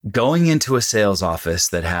going into a sales office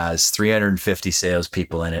that has 350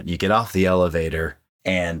 salespeople in it, you get off the elevator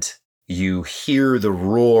and you hear the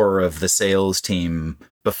roar of the sales team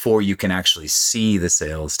before you can actually see the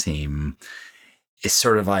sales team. It's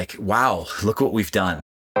sort of like, wow, look what we've done.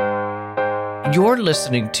 You're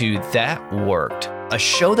listening to That Worked, a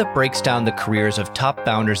show that breaks down the careers of top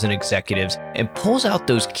founders and executives and pulls out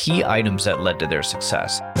those key items that led to their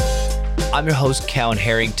success. I'm your host, Callan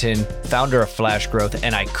Harrington, founder of Flash Growth,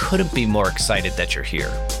 and I couldn't be more excited that you're here.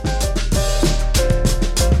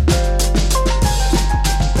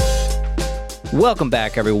 Welcome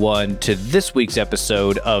back, everyone, to this week's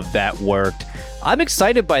episode of That Worked. I'm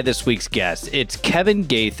excited by this week's guest. It's Kevin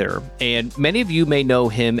Gaither, and many of you may know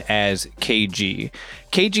him as KG.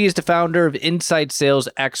 KG is the founder of Inside Sales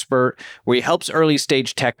Expert, where he helps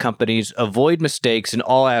early-stage tech companies avoid mistakes in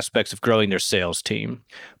all aspects of growing their sales team.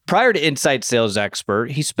 Prior to Inside Sales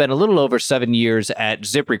Expert, he spent a little over 7 years at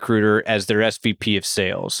ZipRecruiter as their SVP of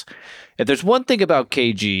sales. If there's one thing about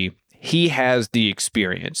KG, he has the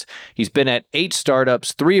experience. He's been at 8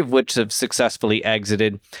 startups, 3 of which have successfully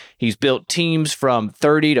exited. He's built teams from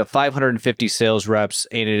 30 to 550 sales reps,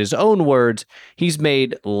 and in his own words, he's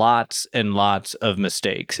made lots and lots of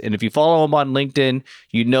mistakes. And if you follow him on LinkedIn,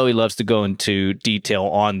 you know he loves to go into detail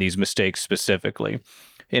on these mistakes specifically.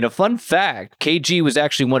 And a fun fact, KG was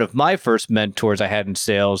actually one of my first mentors I had in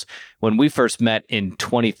sales when we first met in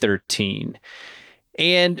 2013.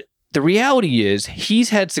 And the reality is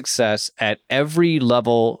he's had success at every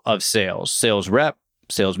level of sales rep,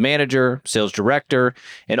 sales manager, sales director,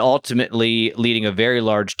 and ultimately leading a very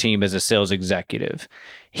large team as a sales executive.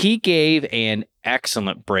 He gave an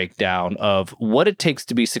excellent breakdown of what it takes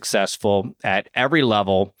to be successful at every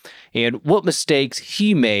level and what mistakes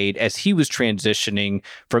he made as he was transitioning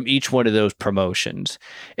from each one of those promotions.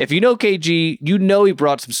 If you know KG, you know he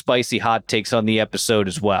brought some spicy hot takes on the episode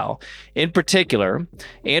as well. In particular,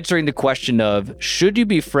 answering the question of, should you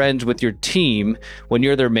be friends with your team when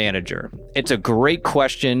you're their manager? It's a great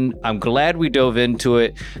question. I'm glad we dove into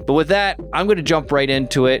it. But with that, I'm going to jump right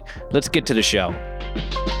into it. Let's get to the show.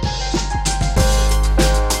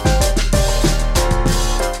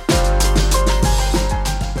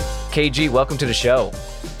 KG, welcome to the show.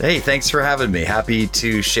 Hey, thanks for having me. Happy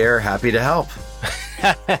to share, happy to help.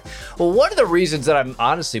 Well, one of the reasons that I'm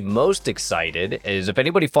honestly most excited is if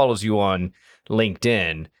anybody follows you on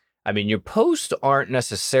LinkedIn, I mean, your posts aren't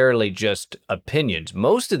necessarily just opinions.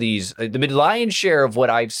 Most of these, the lion's share of what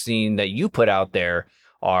I've seen that you put out there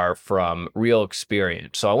are from real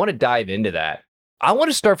experience. So I want to dive into that. I want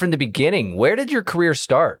to start from the beginning. Where did your career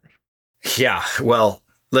start? Yeah, well,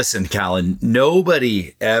 listen, Callan,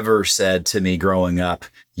 nobody ever said to me growing up,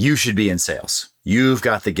 you should be in sales. You've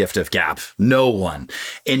got the gift of gab. No one.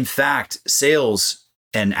 In fact, sales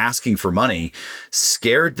and asking for money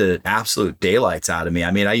scared the absolute daylights out of me.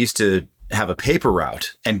 I mean, I used to have a paper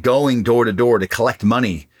route and going door to door to collect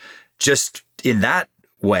money. Just in that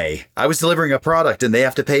way, I was delivering a product and they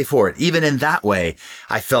have to pay for it. Even in that way,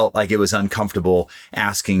 I felt like it was uncomfortable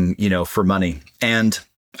asking, for money. And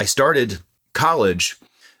I started college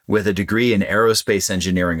with a degree in aerospace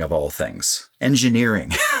engineering of all things.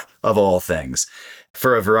 Engineering of all things.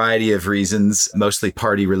 For a variety of reasons, mostly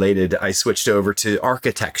party related, I switched over to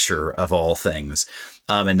architecture of all things.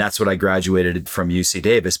 And that's what I graduated from UC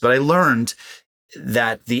Davis. But I learned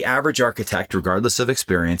that the average architect, regardless of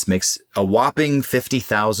experience, makes a whopping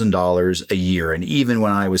 $50,000 a year. And even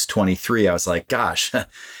when I was 23, I was like, gosh,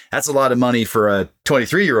 that's a lot of money for a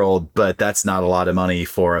 23-year-old, but that's not a lot of money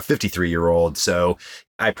for a 53-year-old. So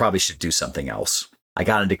I probably should do something else. I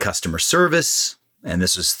got into customer service, and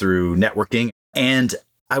this was through networking. And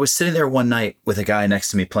I was sitting there one night with a guy next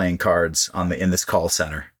to me playing cards in this call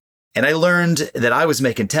center. And I learned that I was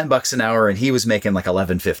making $10 an hour and he was making like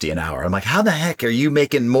 $11.50 an hour. I'm like, how the heck are you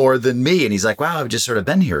making more than me? And he's like, wow, I've just sort of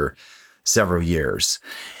been here several years.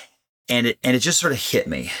 And it just sort of hit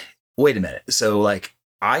me. Wait a minute. So like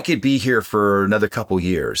I could be here for another couple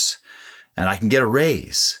years and I can get a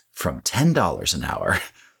raise from $10 an hour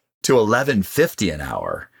to $11.50 an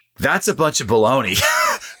hour. That's a bunch of baloney.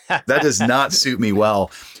 That does not suit me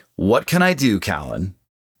well. What can I do, Callan,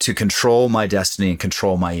 to control my destiny and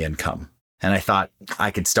control my income? And I thought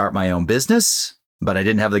I could start my own business, but I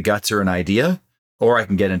didn't have the guts or an idea, or I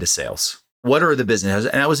can get into sales. What are the businesses?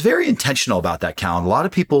 And I was very intentional about that, Callan. A lot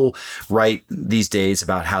of people write these days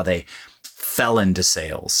about how they fell into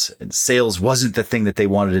sales. And sales wasn't the thing that they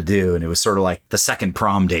wanted to do. And it was sort of like the second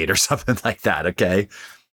prom date or something like that. Okay.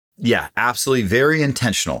 Yeah, absolutely. Very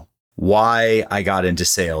intentional. Why I got into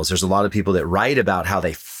sales. There's a lot of people that write about how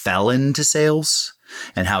they fell into sales.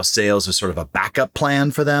 and how sales was sort of a backup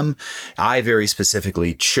plan for them. I very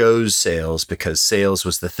specifically chose sales because sales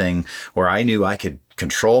was the thing where I knew I could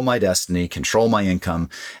control my destiny, control my income.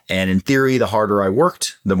 And in theory, the harder I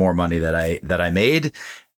worked, the more money that I made.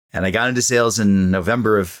 And I got into sales in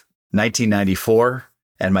November of 1994.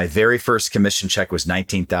 And my very first commission check was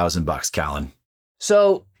 $19,000, Callan.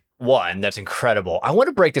 So, one, that's incredible. I want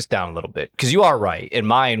to break this down a little bit because you are right. And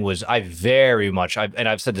mine was, I've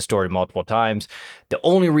said the story multiple times. The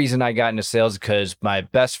only reason I got into sales is because my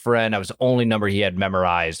best friend, I was the only number he had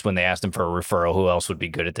memorized when they asked him for a referral, who else would be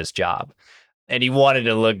good at this job. And he wanted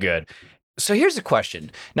to look good. So here's the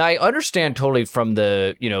question. Now, I understand totally from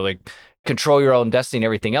the, control your own destiny and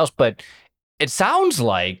everything else, but it sounds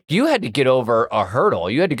like you had to get over a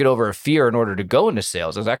hurdle. You had to get over a fear in order to go into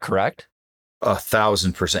sales. Is that correct?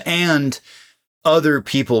 1,000%. And other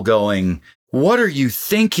people going, what are you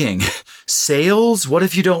thinking? Sales? What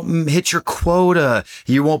if you don't hit your quota?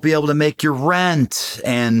 You won't be able to make your rent.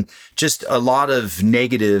 And just a lot of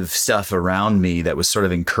negative stuff around me that was sort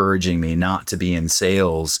of encouraging me not to be in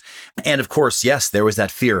sales. And of course, yes, there was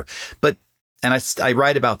that fear. And I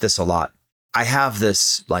write about this a lot. I have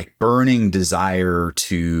this like burning desire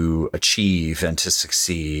to achieve and to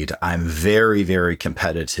succeed. I'm very, very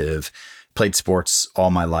competitive, played sports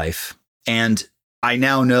all my life. And I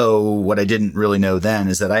now know what I didn't really know then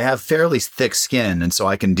is that I have fairly thick skin. And so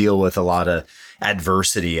I can deal with a lot of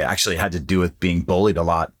adversity. I actually had to do with being bullied a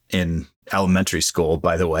lot in elementary school,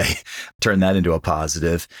 by the way, turn that into a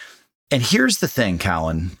positive. And here's the thing,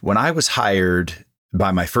 Callan, when I was hired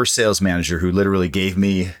by my first sales manager, who literally gave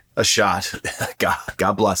me a shot,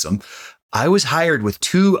 God bless him, I was hired with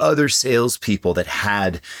two other salespeople that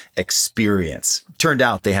had experience. Turned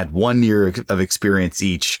out they had 1 year of experience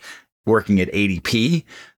each working at ADP,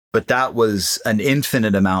 but that was an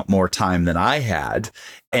infinite amount more time than I had.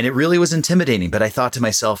 And it really was intimidating. But I thought to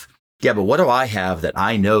myself, yeah, but what do I have that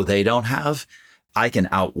I know they don't have? I can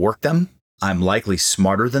outwork them. I'm likely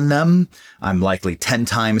smarter than them. I'm likely 10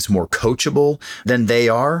 times more coachable than they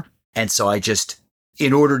are. And so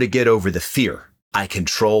in order to get over the fear, I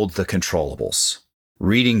controlled the controllables,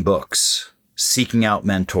 reading books, seeking out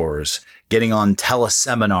mentors, getting on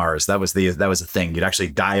teleseminars. That was a thing. You'd actually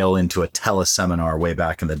dial into a teleseminar way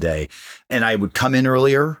back in the day. And I would come in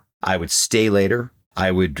earlier. I would stay later. I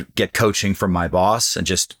would get coaching from my boss and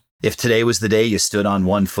just, if today was the day you stood on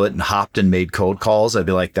one foot and hopped and made cold calls, I'd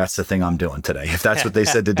be like, that's the thing I'm doing today. If that's what they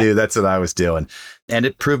said to do, that's what I was doing. And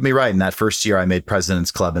it proved me right. In that first year, I made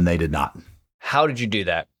President's Club and they did not. How did you do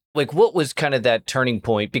that? Like, what was kind of that turning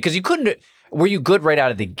point? Because were you good right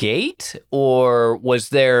out of the gate? Or was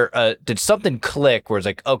did something click where it's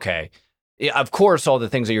like, okay, of course, all the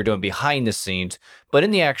things that you're doing behind the scenes, but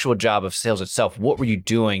in the actual job of sales itself, what were you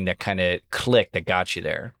doing that kind of clicked that got you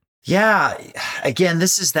there? Yeah. Again,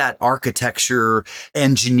 this is that architecture,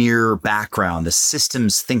 engineer background, the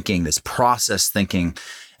systems thinking, this process thinking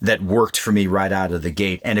that worked for me right out of the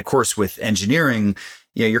gate. And of course, with engineering,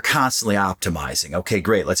 you're constantly optimizing. Okay,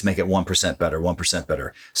 great. Let's make it 1% better, 1%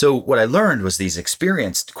 better. So what I learned was these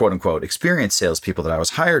experienced, quote unquote, experienced salespeople that I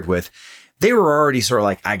was hired with, they were already sort of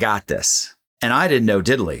like, I got this. And I didn't know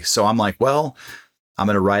diddly. So I'm like, well, I'm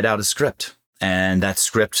going to write out a script. And that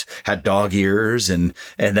script had dog ears and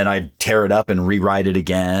then I'd tear it up and rewrite it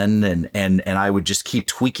again. And I would just keep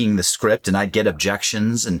tweaking the script and I'd get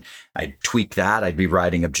objections and I'd tweak that. I'd be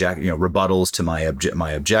writing rebuttals to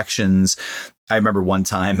my objections. I remember one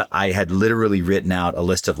time I had literally written out a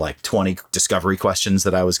list of like 20 discovery questions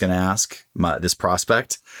that I was going to ask this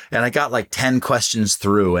prospect. And I got like 10 questions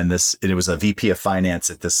through and it was a VP of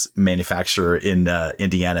finance at this manufacturer in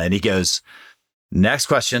Indiana. And he goes, next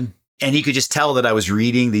question. And he could just tell that I was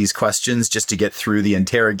reading these questions just to get through the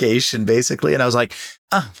interrogation, basically. And I was like,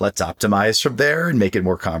 let's optimize from there and make it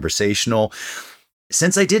more conversational.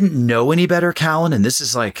 Since I didn't know any better, Callan, and this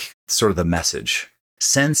is like sort of the message,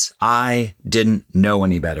 since I didn't know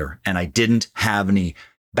any better and I didn't have any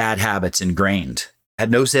bad habits ingrained, had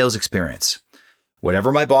no sales experience,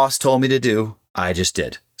 whatever my boss told me to do, I just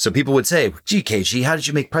did. So people would say, gee, KG, how did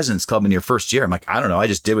you make President's Club in your first year? I'm like, I don't know. I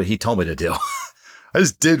just did what he told me to do. I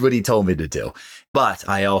just did what he told me to do. But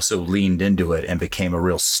I also leaned into it and became a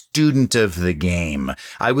real student of the game.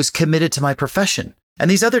 I was committed to my profession. And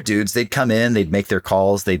these other dudes, they'd come in, they'd make their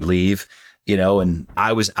calls, they'd leave, and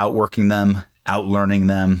I was outworking them, outlearning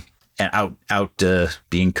them, and out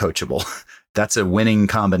being coachable. That's a winning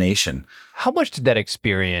combination. How much did that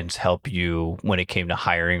experience help you when it came to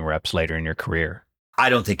hiring reps later in your career? I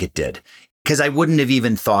don't think it did, because I wouldn't have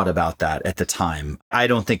even thought about that at the time. I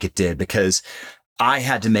don't think it did, because I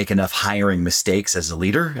had to make enough hiring mistakes as a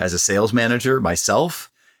leader, as a sales manager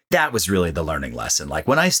myself, that was really the learning lesson. Like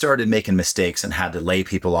when I started making mistakes and had to lay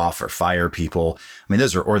people off or fire people, I mean,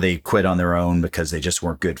 or they quit on their own because they just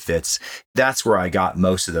weren't good fits. That's where I got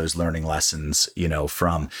most of those learning lessons,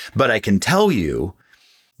 from. But I can tell you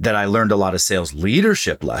that I learned a lot of sales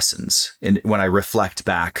leadership lessons. And when I reflect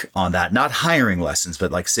back on that, not hiring lessons,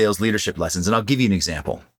 but like sales leadership lessons. And I'll give you an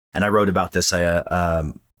example. And I wrote about this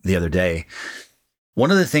the other day. One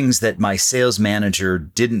of the things that my sales manager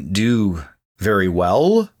didn't do very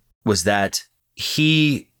well was that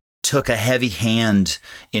he took a heavy hand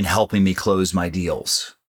in helping me close my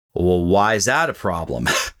deals. Well, why is that a problem?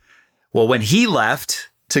 Well, when he left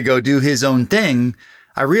to go do his own thing,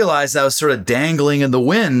 I realized I was sort of dangling in the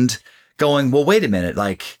wind going, well, wait a minute.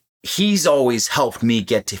 Like he's always helped me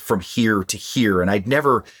get from here to here. And I'd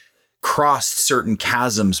never crossed certain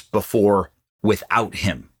chasms before without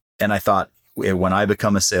him. And I thought, when I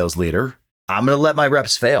become a sales leader, I'm going to let my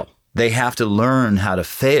reps fail. They have to learn how to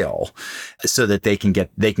fail so that they can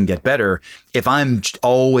get better. If I'm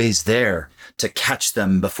always there to catch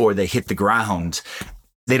them before they hit the ground,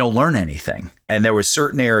 they don't learn anything. And there were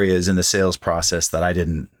certain areas in the sales process that I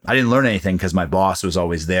didn't learn anything because my boss was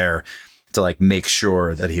always there to like make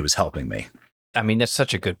sure that he was helping me. I mean, that's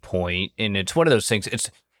such a good point. And it's one of those things.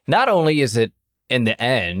 It's not only is it in the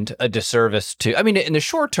end a disservice to, I mean, in the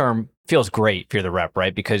short term, feels great if you're the rep,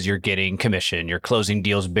 right? Because you're getting commission, you're closing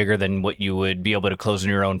deals bigger than what you would be able to close on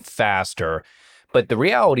your own faster. But the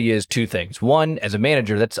reality is two things. One, as a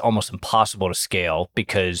manager, that's almost impossible to scale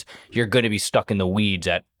because you're going to be stuck in the weeds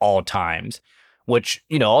at all times, which,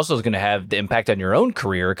 also is going to have the impact on your own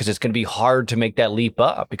career because it's going to be hard to make that leap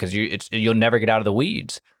up because you'll never get out of the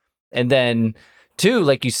weeds. And then two,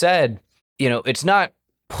 like you said, it's not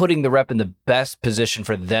putting the rep in the best position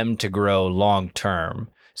for them to grow long term.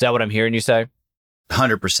 Is that what I'm hearing you say?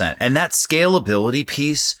 100%. And that scalability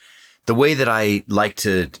piece, the way that I like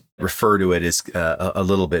to refer to it is a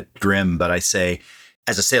little bit grim, but I say,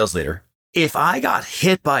 as a sales leader, if I got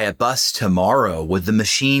hit by a bus tomorrow, would the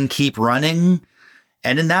machine keep running?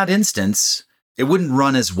 And in that instance, it wouldn't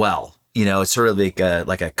run as well. It's sort of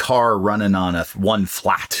like a car running on one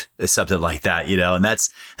flat, something like that, and that's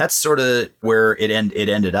sort of where it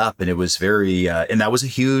ended up. And it was and that was a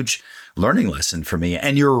huge learning lesson for me.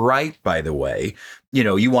 And you're right, by the way,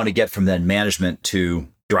 you want to get from then management to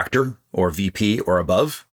director or VP or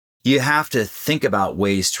above. You have to think about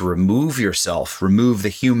ways to remove the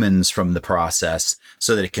humans from the process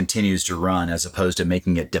so that it continues to run, as opposed to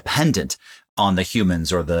making it dependent on the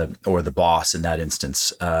humans or the boss in that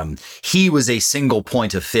instance. He was a single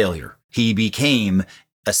point of failure. He became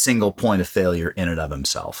a single point of failure in and of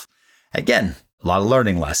himself. Again, a lot of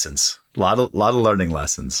learning lessons. A lot of learning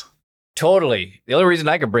lessons. Totally. The only reason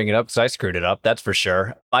I could bring it up is I screwed it up. That's for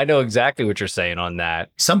sure. I know exactly what you're saying on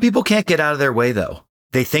that. Some people can't get out of their way, though.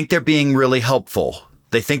 They think they're being really helpful.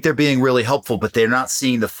 But they're not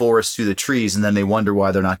seeing the forest through the trees. And then they wonder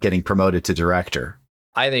why they're not getting promoted to director.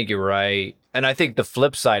 I think you're right. And I think the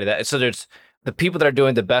flip side of that, so there's the people that are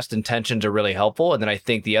doing the best intentions are really helpful. And then I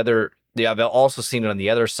think I've also seen it on the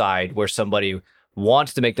other side where somebody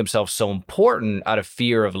wants to make themselves so important out of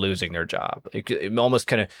fear of losing their job. It almost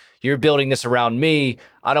kind of, you're building this around me.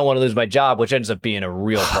 I don't want to lose my job, which ends up being a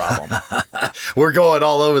real problem. We're going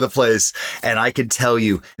all over the place. And I can tell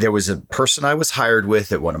you, there was a person I was hired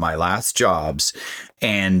with at one of my last jobs.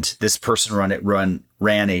 And this person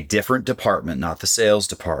ran a different department, not the sales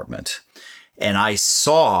department. And I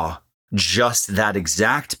saw just that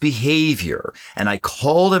exact behavior. And I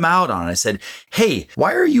called him out on it. I said, hey,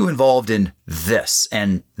 why are you involved in this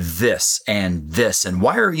and this and this? And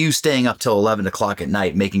why are you staying up till 11 o'clock at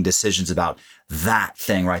night making decisions about that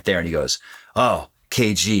thing right there? And he goes, oh,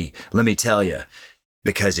 KG, let me tell you,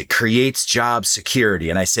 because it creates job security.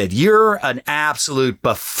 And I said, you're an absolute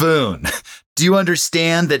buffoon. Do you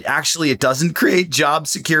understand that actually it doesn't create job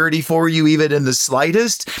security for you even in the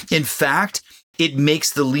slightest? In fact, it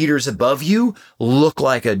makes the leaders above you look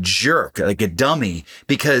like a jerk, like a dummy,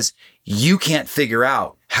 because you can't figure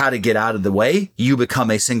out how to get out of the way. You become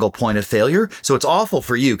a single point of failure. So it's awful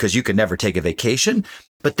for you because you can never take a vacation.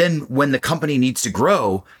 But then when the company needs to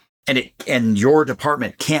grow and your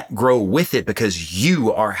department can't grow with it because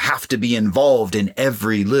you have to be involved in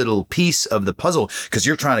every little piece of the puzzle because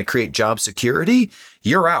you're trying to create job security,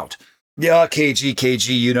 you're out. Yeah, KG,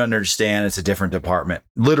 you don't understand. It's a different department.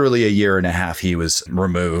 Literally a year and a half, he was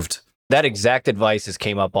removed. That exact advice has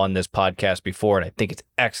came up on this podcast before, and I think it's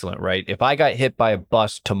excellent, right? If I got hit by a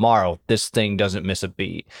bus tomorrow, this thing doesn't miss a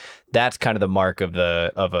beat. That's kind of the mark of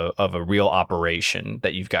a real operation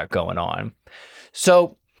that you've got going on.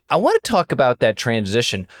 So I want to talk about that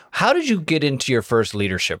transition. How did you get into your first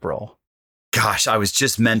leadership role? Gosh, I was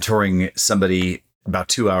just mentoring somebody about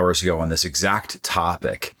 2 hours ago on this exact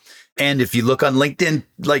topic. And if you look on LinkedIn,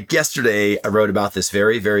 like yesterday, I wrote about this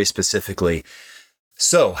very, very specifically.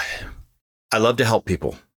 So I love to help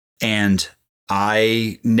people. And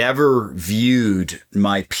I never viewed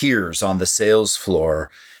my peers on the sales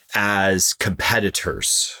floor as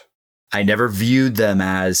competitors. I never viewed them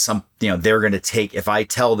as they're going to take, if I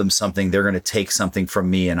tell them something, they're going to take something from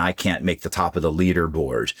me and I can't make the top of the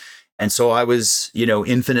leaderboard. And so I was,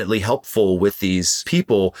 infinitely helpful with these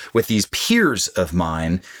people, with these peers of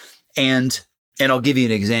mine. And I'll give you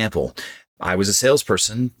an example. I was a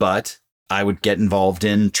salesperson, but I would get involved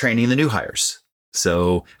in training the new hires.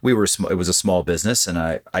 So it was a small business and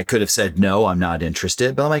I could have said, no, I'm not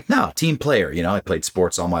interested, but I'm like, no, team player. I played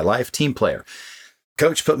sports all my life, team player.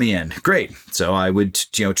 Coach put me in. Great. So I would,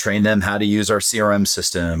 train them how to use our CRM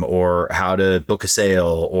system or how to book a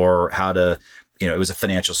sale or how to, it was a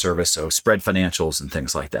financial service. So spread financials and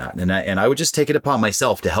things like that. And I would just take it upon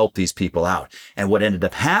myself to help these people out. And what ended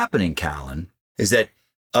up happening, Callan, is that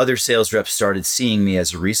other sales reps started seeing me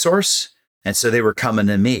as a resource. And so they were coming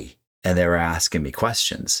to me and they were asking me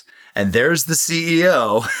questions. And there's the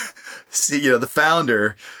CEO, the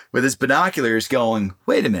founder with his binoculars going,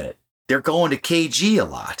 wait a minute. They're going to KG a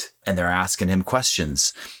lot and they're asking him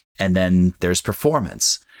questions. And then there's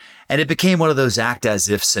performance. And it became one of those act as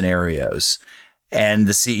if scenarios. And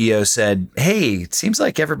the CEO said, hey, it seems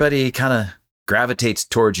like everybody kind of gravitates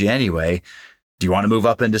towards you anyway. Do you want to move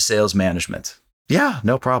up into sales management? Yeah,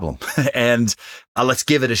 no problem. And let's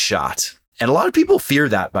give it a shot. And a lot of people fear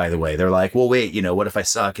that, by the way. They're like, well, wait, what if I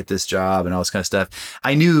suck at this job and all this kind of stuff?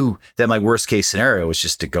 I knew that my worst case scenario was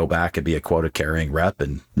just to go back and be a quota carrying rep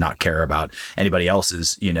and not care about anybody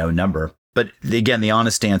else's, number. But again, the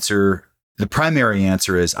honest answer, the primary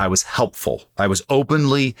answer is I was helpful. I was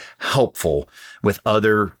openly helpful with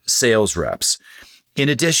other sales reps. In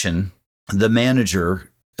addition, the manager,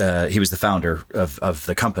 he was the founder of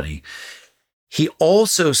the company. He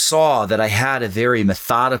also saw that I had a very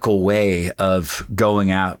methodical way of going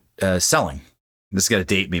out selling. This is going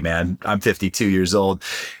to date me, man. I'm 52 years old.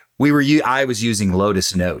 I was using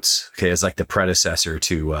Lotus Notes, okay, as like the predecessor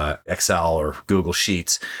to Excel or Google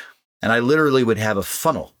Sheets. And I literally would have a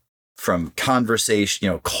funnel from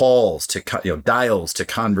conversation, calls to, dials to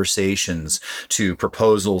conversations to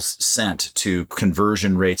proposals sent to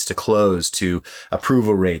conversion rates to close to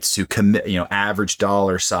approval rates to commit, average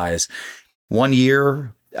dollar size. 1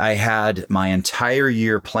 year, I had my entire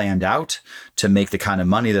year planned out to make the kind of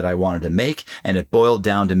money that I wanted to make, and it boiled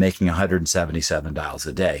down to making $177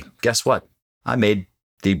 a day. Guess what? I made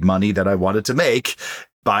the money that I wanted to make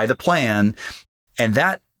by the plan. And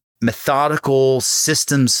that methodical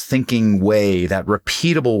systems thinking way, that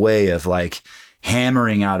repeatable way of like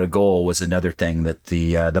hammering out a goal was another thing that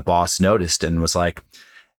the boss noticed and was like,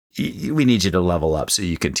 we need you to level up so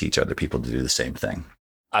you can teach other people to do the same thing.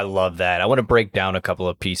 I love that. I want to break down a couple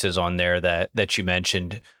of pieces on there that you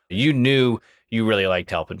mentioned. You knew you really liked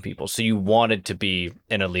helping people, so you wanted to be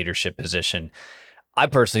in a leadership position. I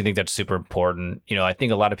personally think that's super important. I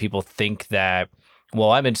think a lot of people think that,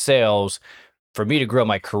 well, I'm in sales. For me to grow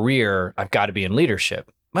my career, I've got to be in leadership.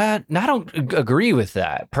 But I don't agree with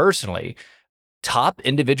that personally. Top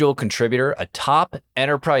individual contributor, a top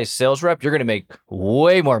enterprise sales rep, you're going to make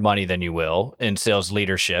way more money than you will in sales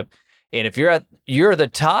leadership. And if you're the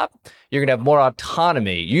top, you're going to have more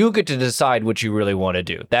autonomy. You get to decide what you really want to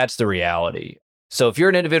do. That's the reality. So if you're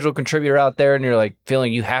an individual contributor out there and you're like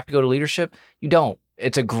feeling you have to go to leadership, you don't.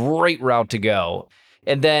 It's a great route to go.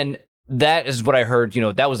 And then that is what I heard,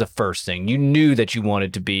 that was the first thing. You knew that you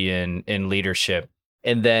wanted to be in leadership.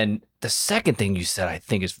 And then the second thing you said, I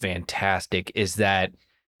think is fantastic, is that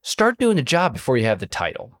start doing the job before you have the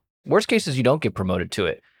title. Worst case is you don't get promoted to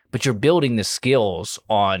it, but you're building the skills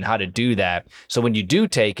on how to do that. So when you do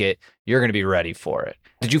take it, you're going to be ready for it.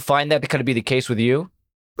 Did you find that to kind of be the case with you?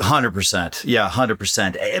 100%. Yeah,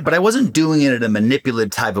 100%. But I wasn't doing it in a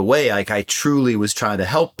manipulative type of way. Like I truly was trying to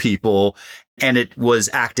help people and it was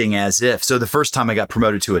acting as if. So the first time I got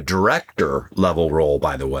promoted to a director level role,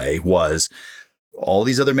 by the way, was all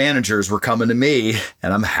these other managers were coming to me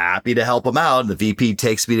and I'm happy to help them out. The VP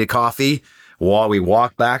takes me to coffee. While we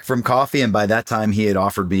walked back from coffee, and by that time he had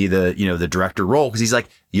offered me the director role because he's like,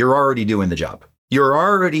 you're already doing the job. You're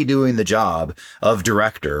already doing the job of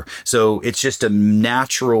director. So it's just a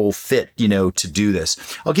natural fit, to do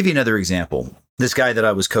this. I'll give you another example. This guy that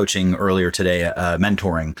I was coaching earlier today,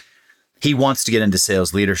 mentoring, he wants to get into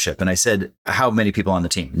sales leadership. And I said, how many people on the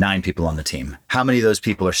team? 9 people on the team. How many of those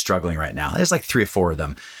people are struggling right now? There's like 3 or 4 of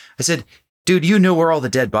them. I said, dude, you know where all the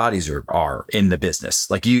dead bodies are in the business.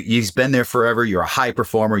 Like you've been there forever. You're a high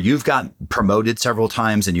performer. You've got promoted several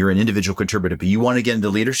times and you're an individual contributor, but you want to get into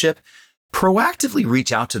leadership. Proactively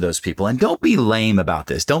reach out to those people and don't be lame about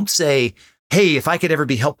this. Don't say, hey, if I could ever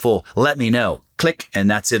be helpful, let me know. Click. And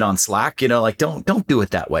that's it on Slack. Like don't do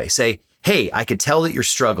it that way. Say, hey, I could tell that you're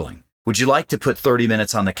struggling. Would you like to put 30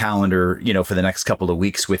 minutes on the calendar, for the next couple of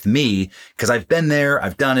weeks with me? Because I've been there,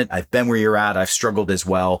 I've done it, I've been where you're at, I've struggled as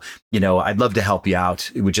well. I'd love to help you out.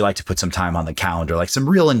 Would you like to put some time on the calendar? Like some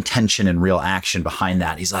real intention and real action behind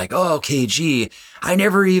that. He's like, oh, KG, I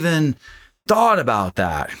never even thought about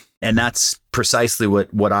that. And that's precisely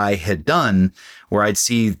what I had done, where I'd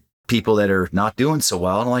see people that are not doing so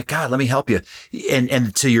well. And I'm like, God, let me help you.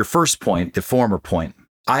 And to your first point, the former point,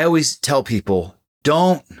 I always tell people,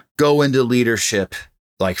 don't go into leadership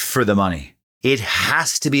like for the money. It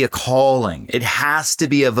has to be a calling. It has to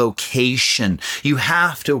be a vocation. You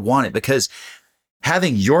have to want it, because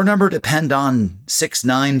having your number depend on 6,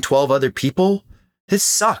 9, 12 other people, this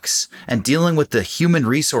sucks. And dealing with the human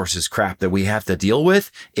resources crap that we have to deal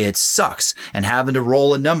with, it sucks. And having to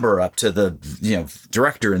roll a number up to the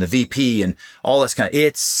director and the VP and all this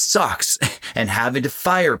it sucks. And having to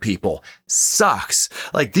fire people sucks.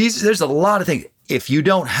 Like there's a lot of things. If you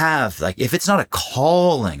don't have, if it's not a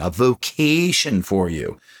calling, a vocation for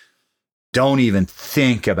you, don't even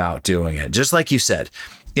think about doing it. Just like you said,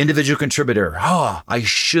 individual contributor, I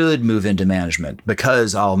should move into management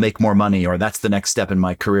because I'll make more money, or that's the next step in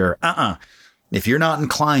my career. If you're not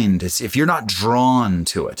inclined, if you're not drawn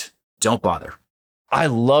to it, don't bother. I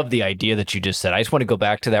love the idea that you just said. I just want to go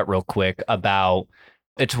back to that real quick about,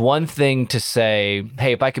 it's one thing to say,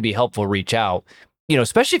 hey, if I could be helpful, reach out.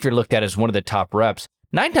 Especially if you're looked at as one of the top reps,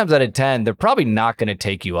 9 times out of 10, they're probably not going to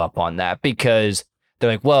take you up on that, because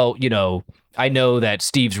they're like, well, I know that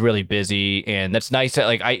Steve's really busy and that's nice.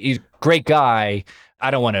 He's a great guy. I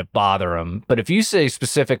don't want to bother him. But if you say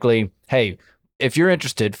specifically, hey, if you're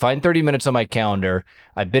interested, find 30 minutes on my calendar.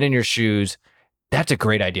 I've been in your shoes. That's a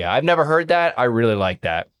great idea. I've never heard that. I really like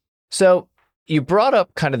that. So you brought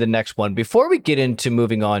up kind of the next one. Before we get into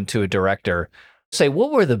moving on to a director, say,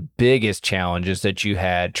 what were the biggest challenges that you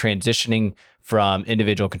had transitioning from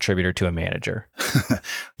individual contributor to a manager?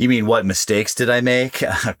 You mean what mistakes did I make?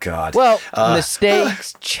 Oh, God. Well,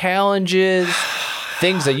 mistakes, challenges,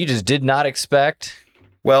 things that you just did not expect.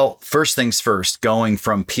 Well, first things first, going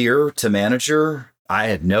from peer to manager, I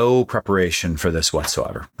had no preparation for this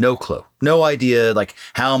whatsoever. No clue. No idea,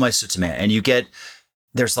 how am I supposed to manage? And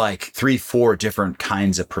there's 3, 4 different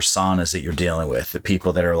kinds of personas that you're dealing with. The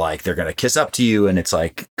people that are they're going to kiss up to you and it's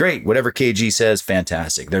great, whatever KG says,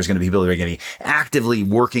 fantastic. There's going to be people that are going to be actively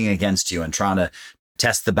working against you and trying to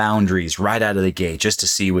test the boundaries right out of the gate just to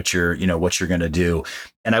see what you're going to do.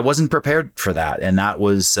 And I wasn't prepared for that. And that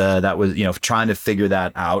was trying to figure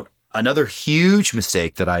that out. Another huge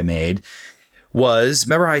mistake that I made was,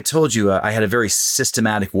 remember I told you I had a very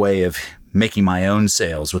systematic way of making my own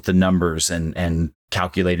sales with the numbers and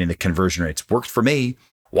calculating the conversion rates. Worked for me.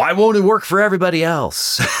 Why won't it work for everybody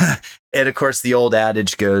else? And of course, the old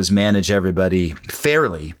adage goes, manage everybody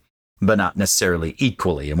fairly, but not necessarily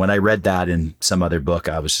equally. And when I read that in some other book,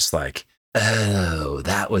 I was just like, oh,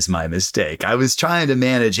 that was my mistake. I was trying to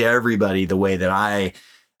manage everybody the way that I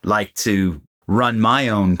like to run my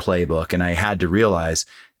own playbook. And I had to realize,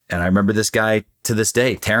 and I remember this guy to this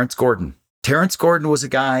day, Terrence Gordon. Terrence Gordon was a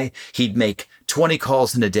guy, he'd make 20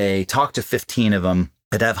 calls in a day, talk to 15 of them,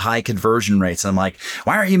 but have high conversion rates. I'm like,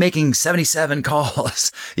 why aren't you making 77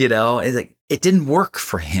 calls? It didn't work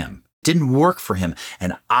for him. Didn't work for him.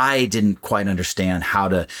 And I didn't quite understand how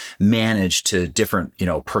to manage to different,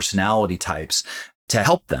 personality types to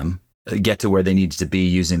help them get to where they needed to be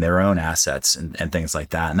using their own assets and things like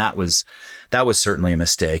that. And that was certainly a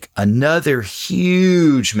mistake. Another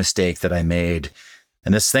huge mistake that I made,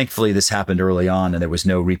 and thankfully this happened early on and there was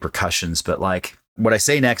no repercussions, but what I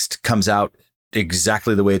say next comes out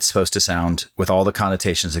exactly the way it's supposed to sound with all the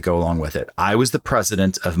connotations that go along with it. I was the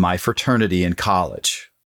president of my fraternity in college.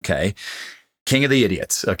 Okay. King of the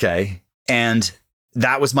idiots. Okay. And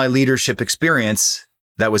that was my leadership experience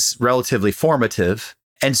that was relatively formative.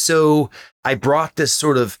 And so I brought this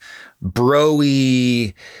sort of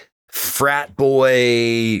bro-y frat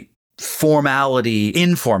boy informality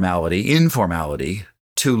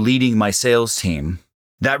to leading my sales team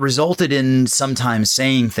that resulted in sometimes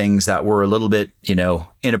saying things that were a little bit,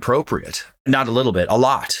 inappropriate. Not a little bit, a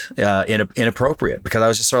lot inappropriate, because I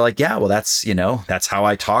was just sort of yeah, well, that's how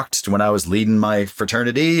I talked when I was leading my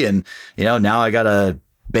fraternity. And, now I got a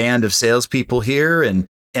band of salespeople here and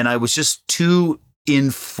I was just too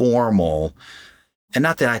informal And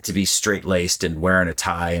not that I have to be straight laced and wearing a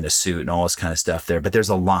tie and a suit and all this kind of stuff there, but there's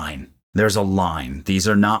a line. There's a line. These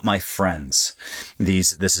are not my friends.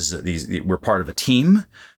 We're part of a team,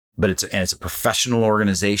 but it's a professional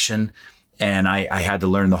organization. And I had to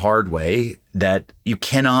learn the hard way that you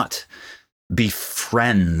cannot be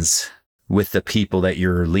friends with the people that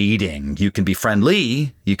you're leading. You can be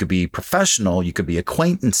friendly, you could be professional, you could be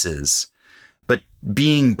acquaintances, but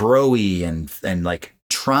being broy and like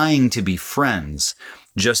trying to be friends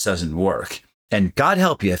just doesn't work. And God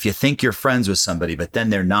help you if you think you're friends with somebody, but then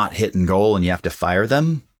they're not hitting goal and you have to fire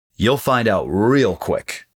them, you'll find out real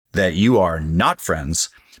quick that you are not friends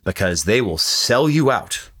because they will sell you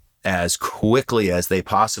out as quickly as they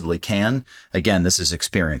possibly can. Again, this is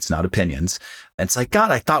experience, not opinions. And it's like,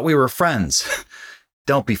 God, I thought we were friends.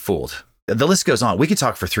 Don't be fooled. The list goes on. We could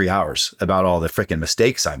talk for 3 hours about all the freaking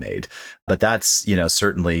mistakes I made, but that's,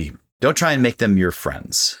 certainly don't try and make them your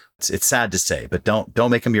friends. It's sad to say, but don't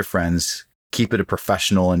make them your friends. Keep it a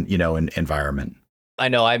professional and, environment. I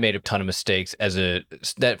know I made a ton of mistakes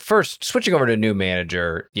that first switching over to a new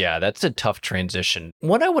manager. Yeah, that's a tough transition.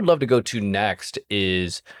 What I would love to go to next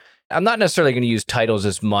is I'm not necessarily going to use titles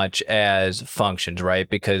as much as functions, right?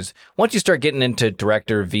 Because once you start getting into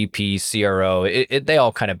director, VP, CRO, they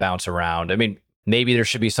all kind of bounce around. I mean, maybe there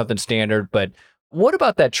should be something standard, but what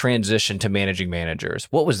about that transition to managing managers?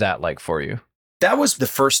 What was that like for you? That was the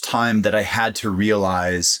first time that I had to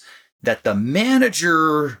realize that the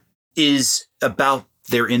manager is about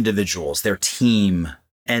their individuals, their team,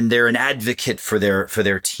 and they're an advocate for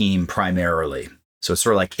their team primarily. So it's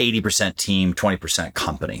sort of like 80% team, 20%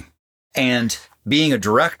 company. And being a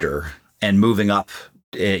director and moving up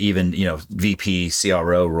even, VP,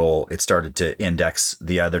 CRO role, it started to index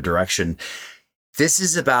the other direction. This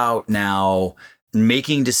is about now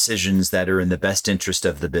making decisions that are in the best interest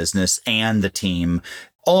of the business and the team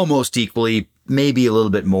almost equally, maybe a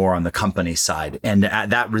little bit more on the company side. And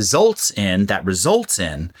that results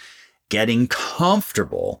in getting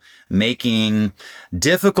comfortable making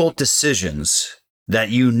difficult decisions that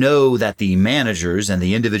that the managers and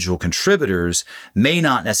the individual contributors may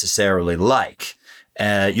not necessarily like.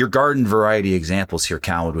 Your garden variety examples here,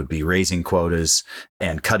 Calvin, would be raising quotas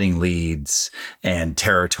and cutting leads and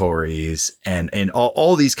territories and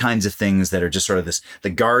all these kinds of things that are just sort of the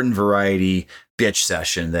garden variety bitch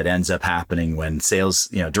session that ends up happening when sales,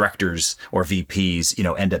 directors or VPs,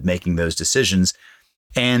 end up making those decisions.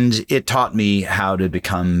 And it taught me how to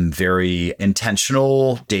become very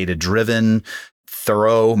intentional, data-driven,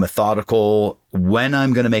 thorough, methodical. When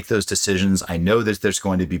I'm going to make those decisions, I know that there's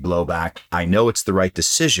going to be blowback. I know it's the right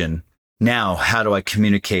decision. Now, how do I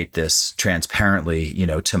communicate this transparently,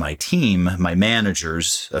 to my team, my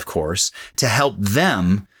managers, of course, to help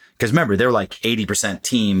them? Because remember, they're like 80%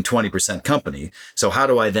 team, 20% company. So how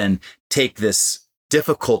do I then take this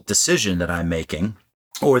difficult decision that I'm making,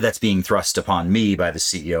 or that's being thrust upon me by the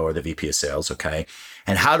CEO or the VP of sales, okay?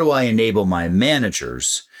 And how do I enable my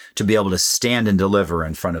managers to be able to stand and deliver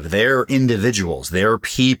in front of their individuals, their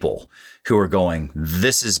people who are going,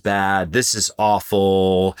 this is bad, this is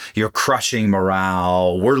awful, you're crushing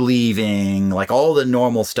morale, we're leaving, like all the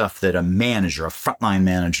normal stuff that a manager, a frontline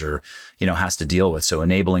manager, has to deal with. So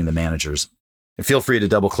enabling the managers. Feel free to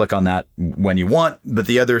double click on that when you want. But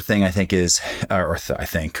the other thing I think is, I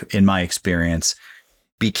think in my experience,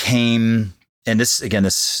 became, and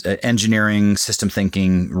this engineering system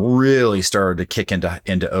thinking really started to kick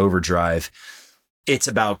into overdrive. It's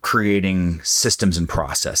about creating systems and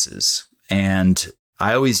processes. And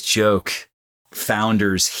I always joke,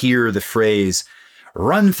 founders hear the phrase,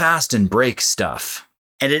 run fast and break stuff.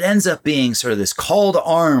 And it ends up being sort of this call to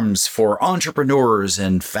arms for entrepreneurs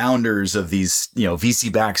and founders of these,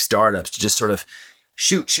 VC-backed startups to just sort of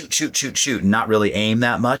shoot, and not really aim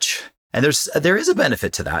that much. And there is a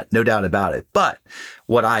benefit to that, no doubt about it. But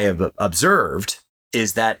what I have observed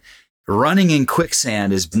is that running in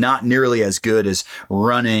quicksand is not nearly as good as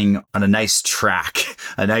running on a nice track,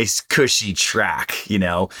 a nice cushy track,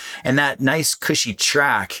 and that nice cushy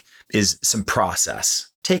track is some process.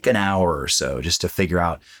 Take an hour or so just to figure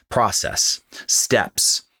out process,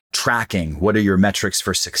 steps, tracking. What are your metrics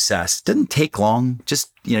for success? Doesn't take long.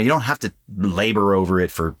 Just, you don't have to labor over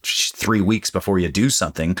it for 3 weeks before you do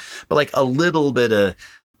something, but like a little bit of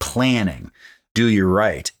planning, do you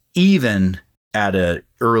right. Even at a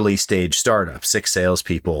early stage startup, 6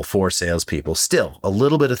 salespeople, 4 salespeople, still a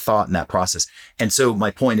little bit of thought in that process. And so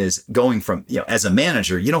my point is going from, as a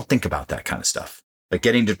manager, you don't think about that kind of stuff, but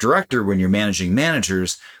getting to director when you're managing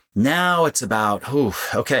managers, now it's about,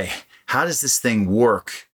 okay, how does this thing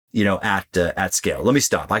work, at scale? Let me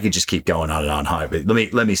stop. I could just keep going on and on, but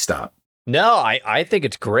let me stop. No, I think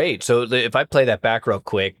it's great. So if I play that back real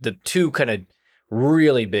quick, the two kind of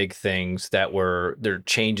really big things that were their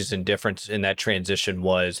changes and difference in that transition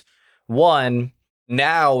was one,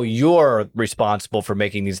 now you're responsible for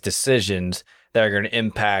making these decisions that are going to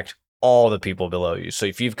impact all the people below you. So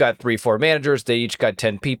if you've got 3, 4 managers, they each got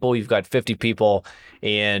 10 people, you've got 50 people,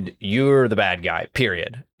 and you're the bad guy,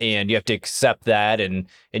 period. And you have to accept that and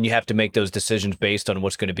you have to make those decisions based on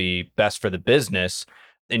what's going to be best for the business,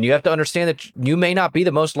 and you have to understand that you may not be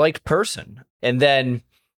the most liked person. And then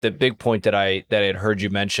the big point that I had heard you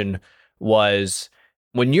mention was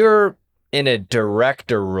when you're in a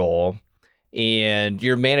director role and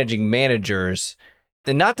you're managing managers,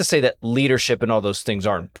 then not to say that leadership and all those things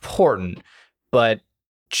aren't important, but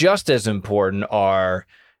just as important are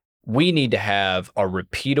we need to have a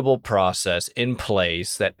repeatable process in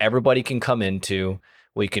place that everybody can come into.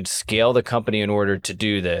 We can scale the company in order to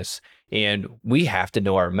do this. And we have to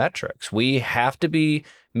know our metrics. We have to be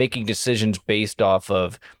making decisions based off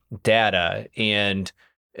of data. And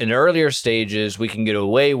in earlier stages, we can get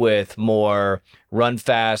away with more run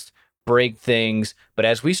fast, break things. But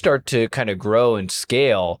as we start to kind of grow and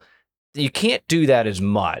scale, you can't do that as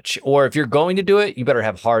much. Or if you're going to do it, you better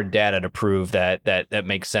have hard data to prove that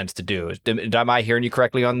makes sense to do. Am I hearing you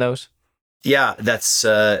correctly on those? Yeah, that's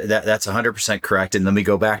 100% correct. And let me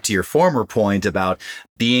go back to your former point about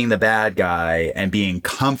being the bad guy and being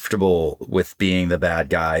comfortable with being the bad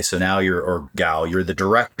guy. So now or gal, you're the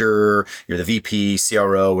director, you're the VP,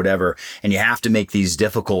 CRO, whatever, and you have to make these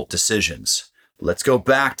difficult decisions. Let's go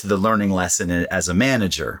back to the learning lesson as a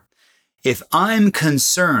manager. If I'm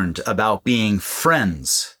concerned about being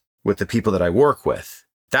friends with the people that I work with,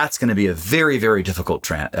 that's going to be a very, very difficult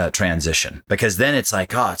transition, because then it's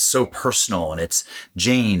like, oh, it's so personal, and it's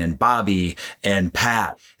Jane and Bobby and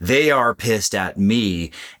Pat. They are pissed at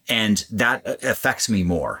me, and that affects me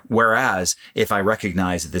more. Whereas if I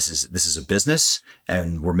recognize that this is a business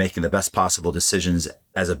and we're making the best possible decisions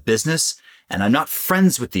as a business, and I'm not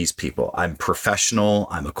friends with these people, I'm professional,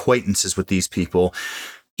 I'm acquaintances with these people,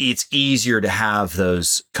 it's easier to have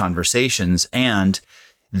those conversations. And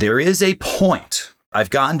there is a point. I've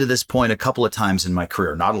gotten to this point a couple of times in my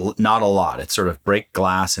career, not a lot. It's sort of break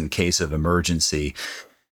glass in case of emergency.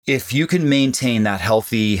 If you can maintain that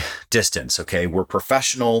healthy distance, okay, we're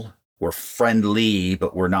professional, we're friendly,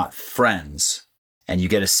 but we're not friends. And you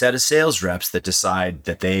get a set of sales reps that decide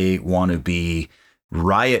that they want to be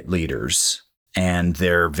riot leaders, and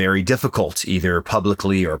they're very difficult, either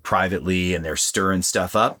publicly or privately, and they're stirring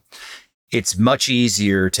stuff up. It's much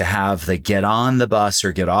easier to have the get on the bus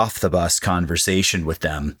or get off the bus conversation with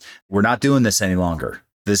them. We're not doing this any longer.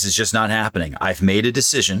 This is just not happening. I've made a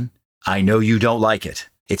decision. I know you don't like it.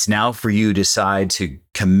 It's now for you to decide to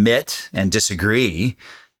commit and disagree,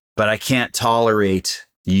 but I can't tolerate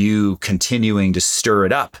you continuing to stir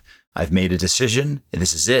it up. I've made a decision, and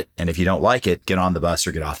this is it. And if you don't like it, get on the bus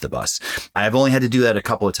or get off the bus. I've only had to do that a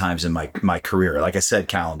couple of times in my career. Like I said,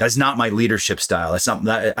 Callan, that's not my leadership style. That's not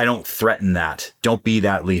that. I don't threaten that. Don't be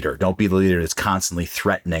that leader. Don't be the leader that's constantly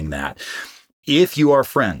threatening that. If you are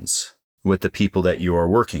friends with the people that you are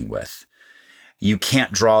working with, you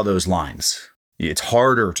can't draw those lines. It's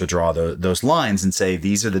harder to draw those lines and say,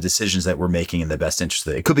 these are the decisions that we're making in the best interest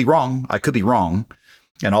of it. It could be wrong. I could be wrong,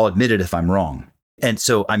 and I'll admit it if I'm wrong. And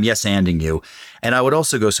so I'm yes-anding you. And I would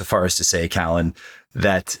also go so far as to say, Callan,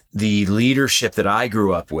 that the leadership that I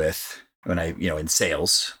grew up with when in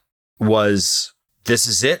sales was, this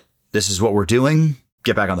is it. This is what we're doing.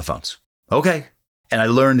 Get back on the phones. Okay. And I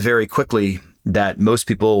learned very quickly that most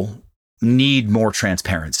people need more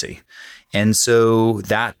transparency. And so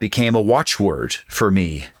that became a watchword for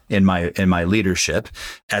me in my leadership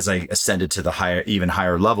as I ascended to the even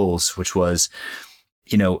higher levels, which was,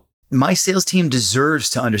 my sales team deserves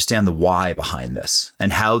to understand the why behind this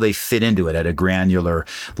and how they fit into it at a granular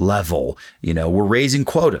level. We're raising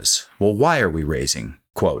quotas. Well, why are we raising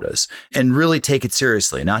quotas? And really take it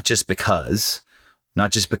seriously, not just because,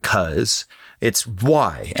 it's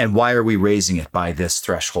why. And why are we raising it by this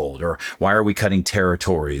threshold? Or why are we cutting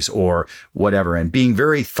territories or whatever? And being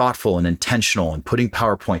very thoughtful and intentional and putting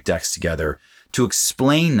PowerPoint decks together to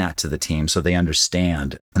explain that to the team so they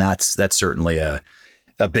understand. And that's certainly a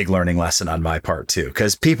big learning lesson on my part too,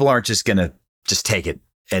 because people aren't just going to just take it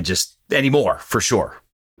and just anymore, for sure.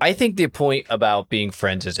 I think the point about being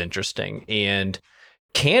friends is interesting. And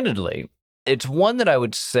candidly, it's one that I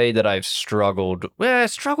would say that I've struggled. Well,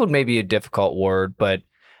 struggled may be a difficult word, but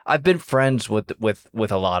I've been friends with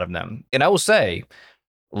a lot of them. And I will say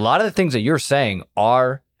a lot of the things that you're saying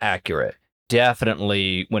are accurate.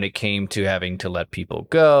 Definitely when it came to having to let people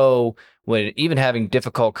go, when even having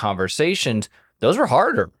difficult conversations, those were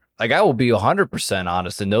harder. Like, I will be 100%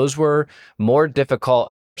 honest. And those were more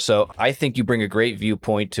difficult. So I think you bring a great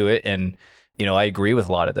viewpoint to it. And, I agree with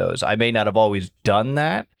a lot of those. I may not have always done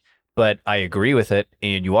that, but I agree with it.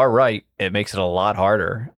 And you are right. It makes it a lot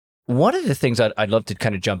harder. One of the things I'd love to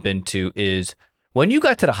kind of jump into is when you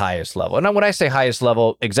got to the highest level. And when I say highest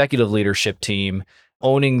level, executive leadership team,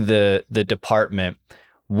 owning the department,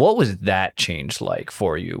 what was that change like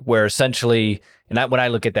for you? Where essentially, when I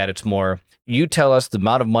look at that, it's more, you tell us the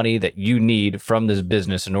amount of money that you need from this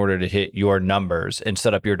business in order to hit your numbers and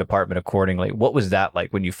set up your department accordingly. What was that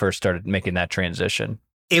like when you first started making that transition?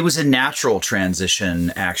 It was a natural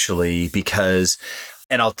transition, actually, because,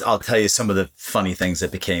 and I'll tell you some of the funny things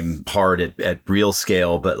that became hard at real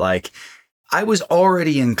scale, but like, I was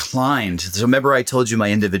already inclined. So remember, I told you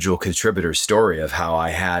my individual contributor story of how I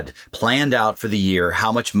had planned out for the year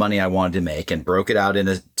how much money I wanted to make and broke it out in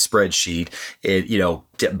a spreadsheet.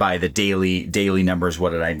 By the daily numbers, what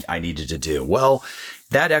did I needed to do? Well,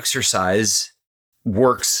 that exercise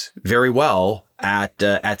works very well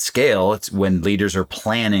at scale. It's when leaders are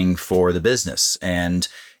planning for the business, and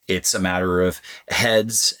it's a matter of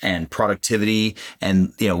heads and productivity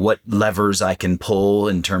and, what levers I can pull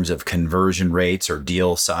in terms of conversion rates or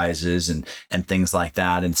deal sizes and things like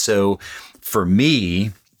that. And so for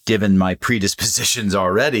me, given my predispositions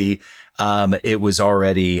already, it was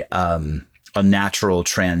already a natural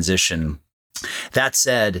transition. That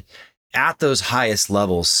said, at those highest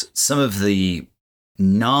levels, some of the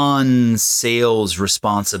non-sales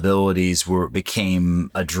responsibilities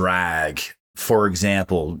became a drag. For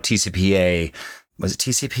example, TCPA, was it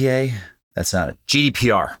TCPA? That's not it.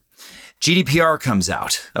 GDPR. GDPR comes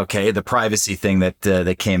out. Okay, the privacy thing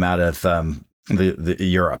that came out of the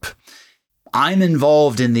Europe. I'm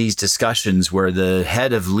involved in these discussions where the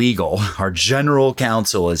head of legal, our general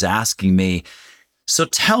counsel, is asking me, so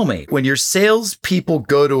tell me, when your salespeople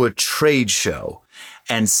go to a trade show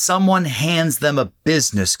and someone hands them a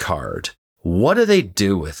business card, what do they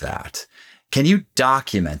do with that? Can you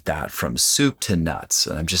document that from soup to nuts?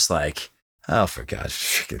 And I'm just like, oh, for God's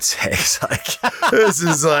freaking sakes. Like, this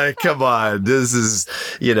is like, come on. This is,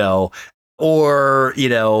 or,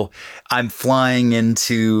 I'm flying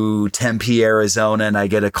into Tempe, Arizona, and I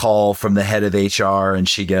get a call from the head of HR and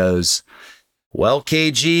she goes, well,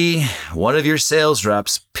 KG, one of your sales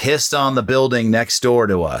reps pissed on the building next door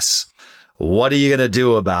to us. What are you going to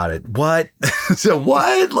do about it? What? So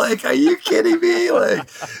what? Like, are you kidding me? Like,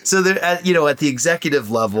 so there, at the executive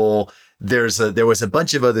level, there was a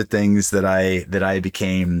bunch of other things that I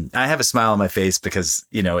have a smile on my face because,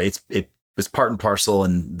 it was part and parcel,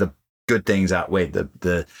 and the good things outweighed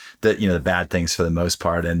the bad things for the most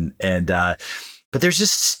part. But there's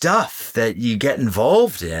just stuff that you get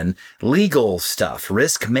involved in, legal stuff,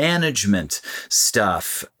 risk management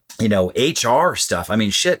stuff, HR stuff. I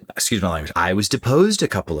mean, shit, excuse my language. I was deposed a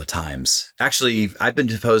couple of times. Actually, I've been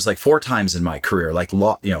deposed like 4 times in my career, like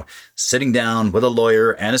sitting down with a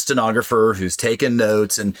lawyer and a stenographer who's taken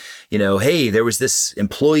notes and, hey, there was this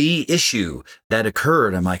employee issue that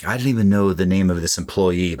occurred. I'm like, I didn't even know the name of this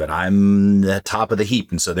employee, but I'm the top of the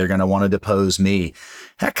heap. And so they're going to want to depose me.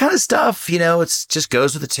 That kind of stuff, it's just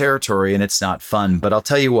goes with the territory and it's not fun. But I'll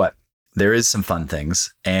tell you what, there is some fun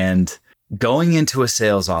things. And going into a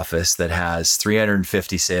sales office that has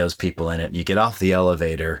 350 salespeople in it, you get off the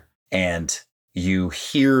elevator and you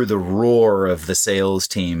hear the roar of the sales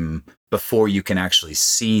team before you can actually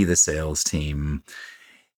see the sales team.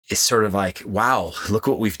 It's sort of like, wow, look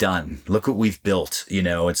what we've done. Look what we've built,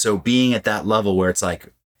 And so being at that level where it's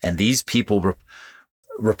like, and these people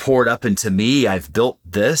report up into me, I've built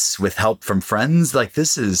this with help from friends. Like,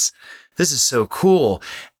 this is so cool.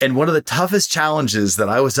 And one of the toughest challenges that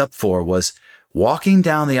I was up for was walking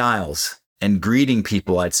down the aisles and greeting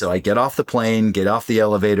people. So I get off the plane, get off the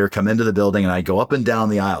elevator, come into the building, and I go up and down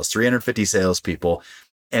the aisles, 350 salespeople,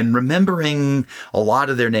 and remembering a lot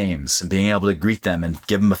of their names and being able to greet them and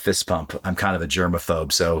give them a fist bump. I'm kind of a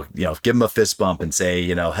germaphobe. So, give them a fist bump and say,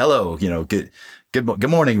 hello, good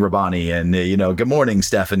morning, Rabani, and, good morning,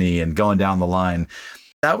 Stephanie, and going down the line.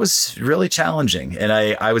 That was really challenging. And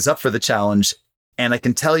I was up for the challenge. And I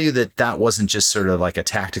can tell you that wasn't just sort of like a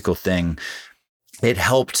tactical thing. It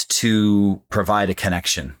helped to provide a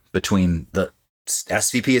connection between the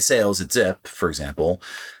SVP of sales at Zip, for example,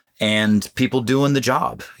 and people doing the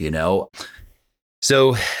job,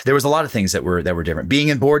 So there was a lot of things that were different. Being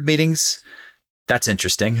in board meetings, that's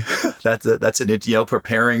interesting.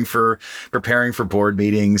 Preparing for board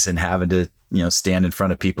meetings and having to, stand in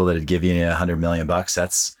front of people that would give you $100 million.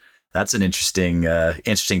 That's an interesting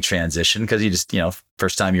transition because you just,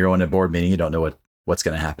 first time you're on a board meeting, you don't know what what's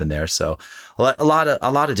going to happen there. So a lot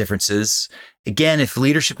of differences. Again, if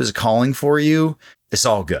leadership is calling for you, it's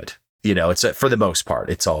all good. It's for the most part,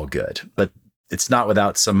 it's all good, but it's not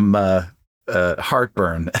without some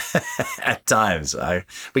heartburn at times.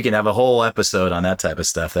 We can have a whole episode on that type of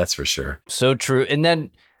stuff. That's for sure. So true. And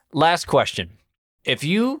then last question. If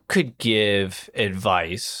you could give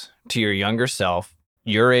advice to your younger self,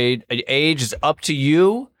 your age is up to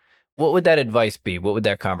you, what would that advice be? What would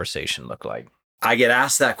that conversation look like? I get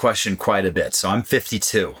asked that question quite a bit. So I'm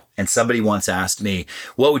 52 and somebody once asked me,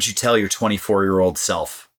 what would you tell your 24-year-old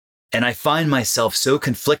self? And I find myself so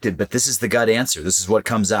conflicted, but this is the gut answer. This is what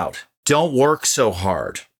comes out. Don't work so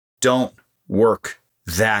hard. Don't work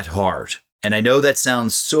that hard. And I know that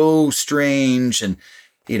sounds so strange and,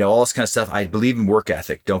 all this kind of stuff. I believe in work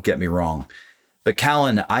ethic. Don't get me wrong. But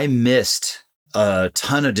Callan, I missed a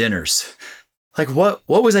ton of dinners. Like what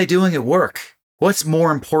was I doing at work? What's more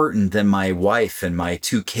important than my wife and my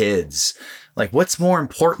 2 kids? Like what's more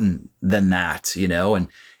important than that, And,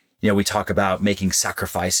 we talk about making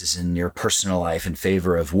sacrifices in your personal life in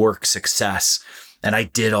favor of work success. And I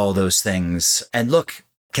did all those things. And look,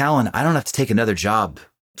 Callan, I don't have to take another job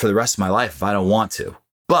for the rest of my life if I don't want to.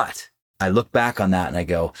 But I look back on that and I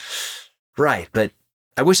go, right, but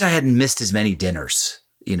I wish I hadn't missed as many dinners.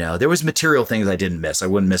 There was material things I didn't miss. I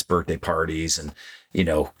wouldn't miss birthday parties and,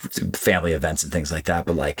 family events and things like that.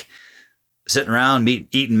 But like sitting around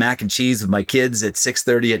eating mac and cheese with my kids at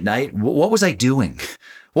 6:30 at night, what was I doing?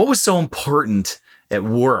 What was so important at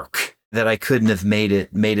work that I couldn't have made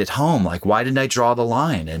it home? Like, why didn't I draw the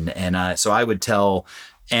line? So I would tell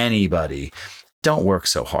anybody, don't work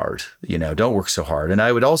so hard, don't work so hard. And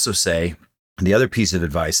I would also say, the other piece of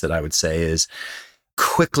advice that I would say is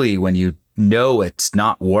quickly when you know it's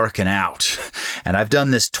not working out. And I've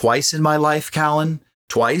done this twice in my life, Callan,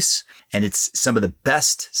 twice. And it's some of the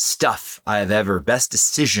best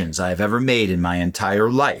decisions I've ever made in my entire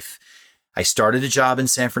life. I started a job in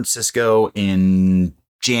San Francisco in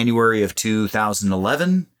January of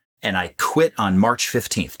 2011, and I quit on March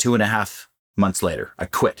 15th, 2.5 months later. I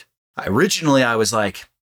quit. Originally, I was like,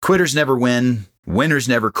 quitters never win. Winners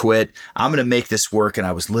never quit. I'm going to make this work. And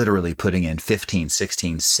I was literally putting in 15,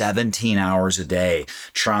 16, 17 hours a day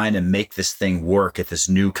trying to make this thing work at this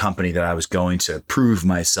new company that I was going to prove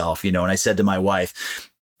myself, and I said to my wife,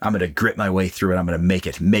 I'm going to grit my way through it. I'm going to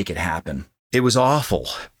make it happen. It was awful.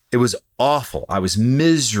 It was awful. I was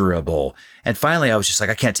miserable. And finally, I was just like,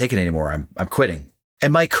 I can't take it anymore. I'm quitting.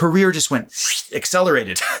 And my career just went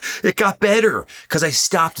accelerated. It got better because I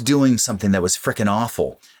stopped doing something that was freaking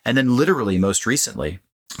awful. And then literally most recently,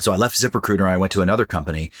 so I left ZipRecruiter and I went to another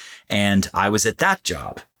company and I was at that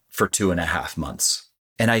job for 2.5 months.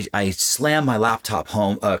 And I slammed my laptop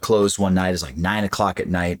closed one night. It was like 9:00 at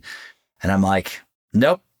night. And I'm like,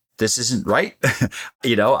 nope, this isn't right.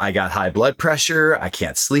 I got high blood pressure. I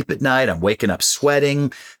can't sleep at night. I'm waking up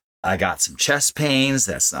sweating. I got some chest pains.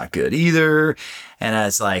 That's not good either. And I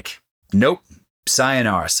was like, nope,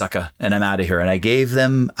 sayonara, sucker. And I'm out of here. And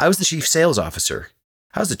I was the chief sales officer.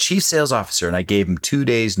 And I gave him 2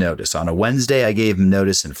 days notice. On a Wednesday, I gave him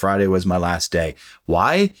notice and Friday was my last day.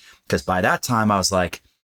 Why? Because by that time I was like,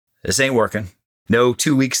 this ain't working. No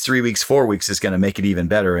 2 weeks, 3 weeks, 4 weeks is going to make it even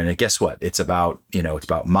better. And guess what? It's about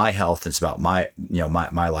my health. It's about my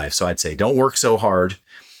life. So I'd say, don't work so hard.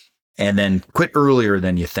 And then quit earlier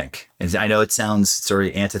than you think. And I know it sounds sort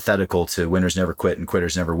of antithetical to winners never quit and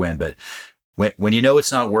quitters never win, but when you know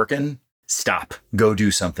it's not working, stop, go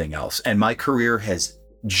do something else. And my career has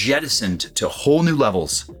jettisoned to whole new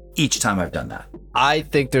levels each time I've done that. I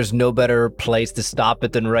think there's no better place to stop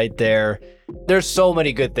it than right there. There's so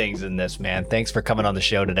many good things in this, man. Thanks for coming on the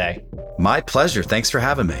show today. My pleasure. Thanks for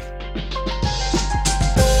having me.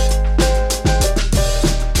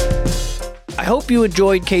 I hope you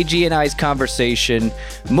enjoyed KG and I's conversation.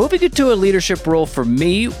 Moving into a leadership role for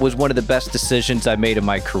me was one of the best decisions I made in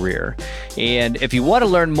my career. And if you want to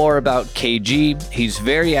learn more about KG, he's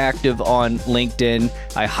very active on LinkedIn.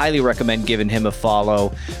 I highly recommend giving him a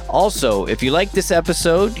follow. Also, if you like this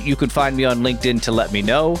episode, you can find me on LinkedIn to let me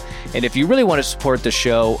know. And if you really want to support the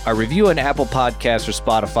show, a review on Apple Podcasts or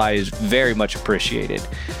Spotify is very much appreciated.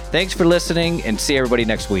 Thanks for listening and see everybody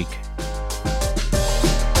next week.